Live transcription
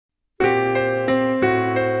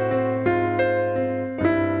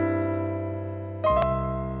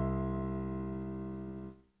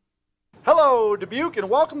Dubuque, and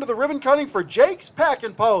welcome to the ribbon cutting for Jake's Pack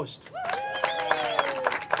and Post.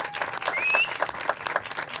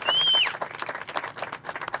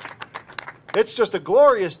 It's just a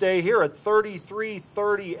glorious day here at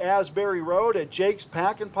 3330 Asbury Road at Jake's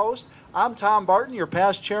Pack and Post. I'm Tom Barton, your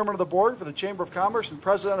past chairman of the board for the Chamber of Commerce and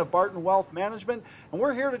president of Barton Wealth Management, and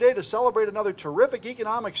we're here today to celebrate another terrific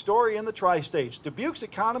economic story in the tri-states. Dubuque's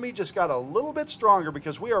economy just got a little bit stronger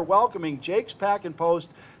because we are welcoming Jake's Pack and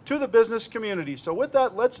Post to the business community. So with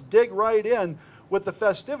that, let's dig right in with the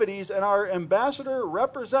festivities and our ambassador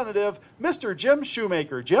representative, Mr. Jim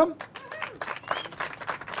Shoemaker. Jim?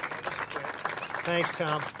 Thanks,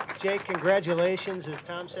 Tom. Jake, congratulations. As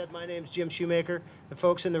Tom said, my name's Jim Shoemaker. The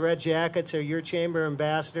folks in the red jackets are your chamber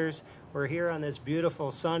ambassadors. We're here on this beautiful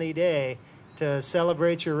sunny day to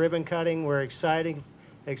celebrate your ribbon cutting. We're excited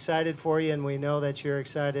for you, and we know that you're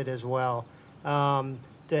excited as well.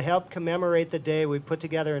 To help commemorate the day, we put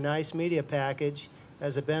together a nice media package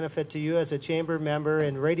as a benefit to you as a chamber member,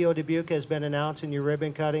 and Radio Dubuque has been announcing your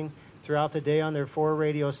ribbon cutting throughout the day on their 4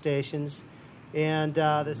 radio stations. And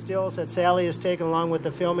the stills that Sally has taken along with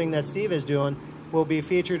the filming that Steve is doing will be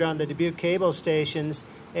featured on the Dubuque cable stations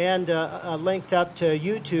and linked up to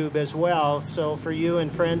YouTube as well, so for you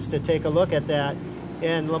and friends to take a look at that.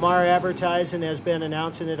 And Lamar Advertising has been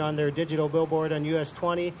announcing it on their digital billboard on US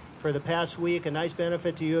 20 for the past week. A nice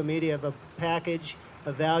benefit to you, a media of a package,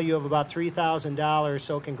 a value of about $3,000,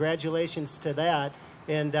 so congratulations to that.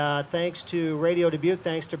 And thanks to Radio Dubuque,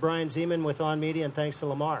 thanks to Brian Zeman with On Media, and thanks to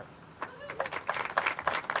Lamar.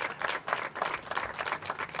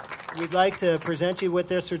 We'd like to present you with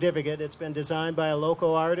this certificate. It's been designed by a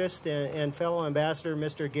local artist and fellow ambassador,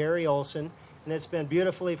 Mr. Gary Olson, and it's been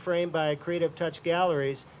beautifully framed by Creative Touch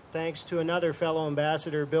Galleries, thanks to another fellow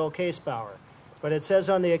ambassador, Bill Casebauer. But it says,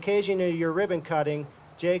 on the occasion of your ribbon cutting,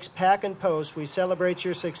 Jake's Pack and Post, we celebrate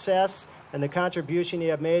your success and the contribution you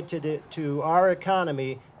have made to our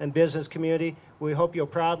economy and business community. We hope you'll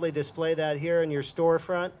proudly display that here in your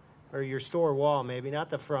storefront, or your store wall maybe, not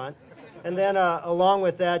the front. And then along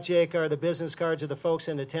with that, Jake, are the business cards of the folks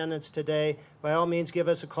in attendance today. By all means, give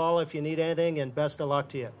us a call if you need anything, and best of luck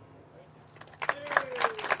to you.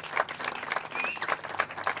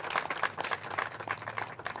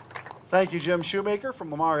 Thank you, Jim Shoemaker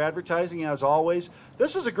from Lamar Advertising, as always.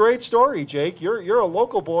 This is a great story, Jake. You're a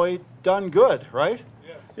local boy done good, right?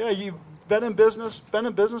 Yes. Yeah, you've been in business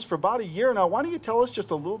for about a year now. Why don't you tell us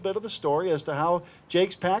just a little bit of the story as to how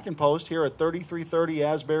Jake's Pack and Post here at 3330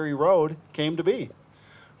 Asbury Road came to be?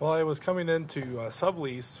 Well, I was coming into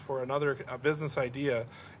sublease for another business idea,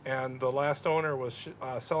 and the last owner was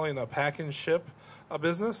selling a pack and ship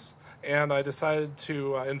business, and I decided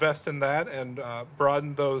to invest in that and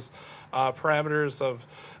broaden those parameters of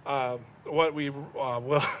what we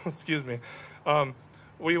will, excuse me,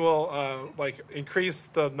 we will increase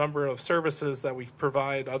the number of services that we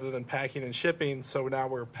provide other than packing and shipping. So now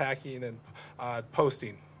we're packing and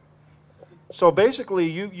posting. So basically,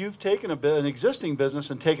 you've taken an existing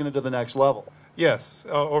business and taken it to the next level. Yes.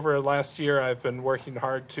 Over last year, I've been working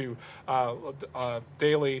hard to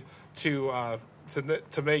daily to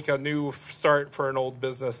make a new start for an old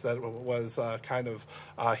business that was kind of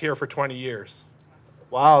here for 20 years.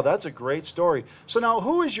 Wow, that's a great story. So now,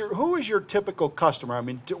 who is your typical customer? I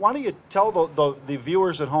mean, why don't you tell the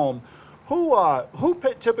viewers at home who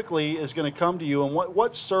typically is going to come to you, and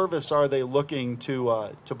what service are they looking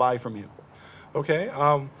to buy from you? Okay.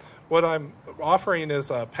 What I'm offering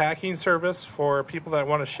is a packing service for people that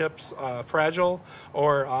want to ship fragile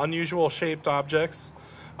or unusual shaped objects.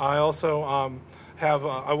 I also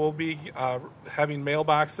I will be having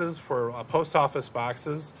mailboxes for post office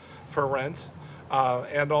boxes for rent.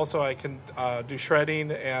 And also I can do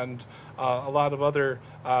shredding and a lot of other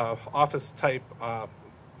office-type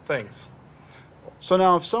things. So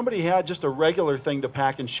now if somebody had just a regular thing to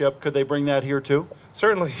pack and ship, could they bring that here too?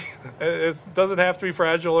 Certainly. It doesn't have to be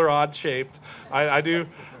fragile or odd-shaped. I do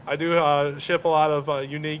ship a lot of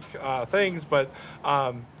unique things, but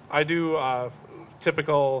I do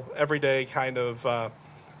typical, everyday kind of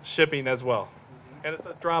shipping as well. And it's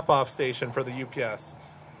a drop-off station for the UPS.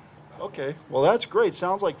 Okay, well that's great.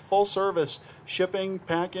 Sounds like full service shipping,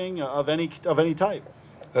 packing of any type.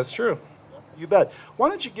 That's true. You bet. Why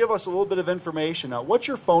don't you give us a little bit of information now? What's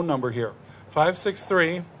your phone number here?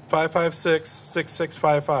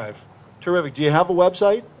 563-556-6655. Terrific. Do you have a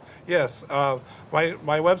website? Yes. My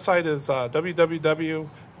website is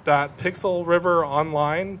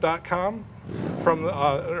www.pixelriveronline.com from an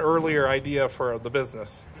earlier idea for the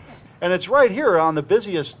business. And it's right here on the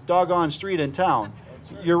busiest doggone street in town.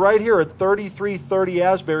 You're right here at 3330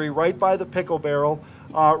 Asbury, right by the Pickle Barrel,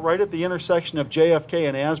 right at the intersection of JFK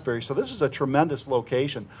and Asbury. So this is a tremendous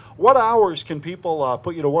location. What hours can people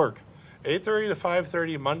put you to work? 8:30 to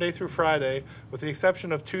 5:30, Monday through Friday, with the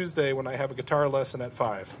exception of Tuesday when I have a guitar lesson at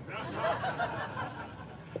 5.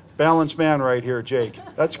 Balanced man right here, Jake.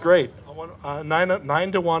 That's great.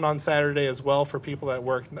 9 to 1 on Saturday as well for people that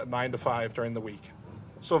work 9 to 5 during the week.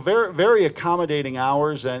 So very, very accommodating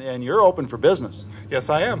hours, and you're open for business. Yes,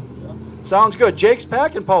 I am. Sounds good. Jake's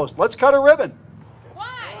Pack and Post. Let's cut a ribbon.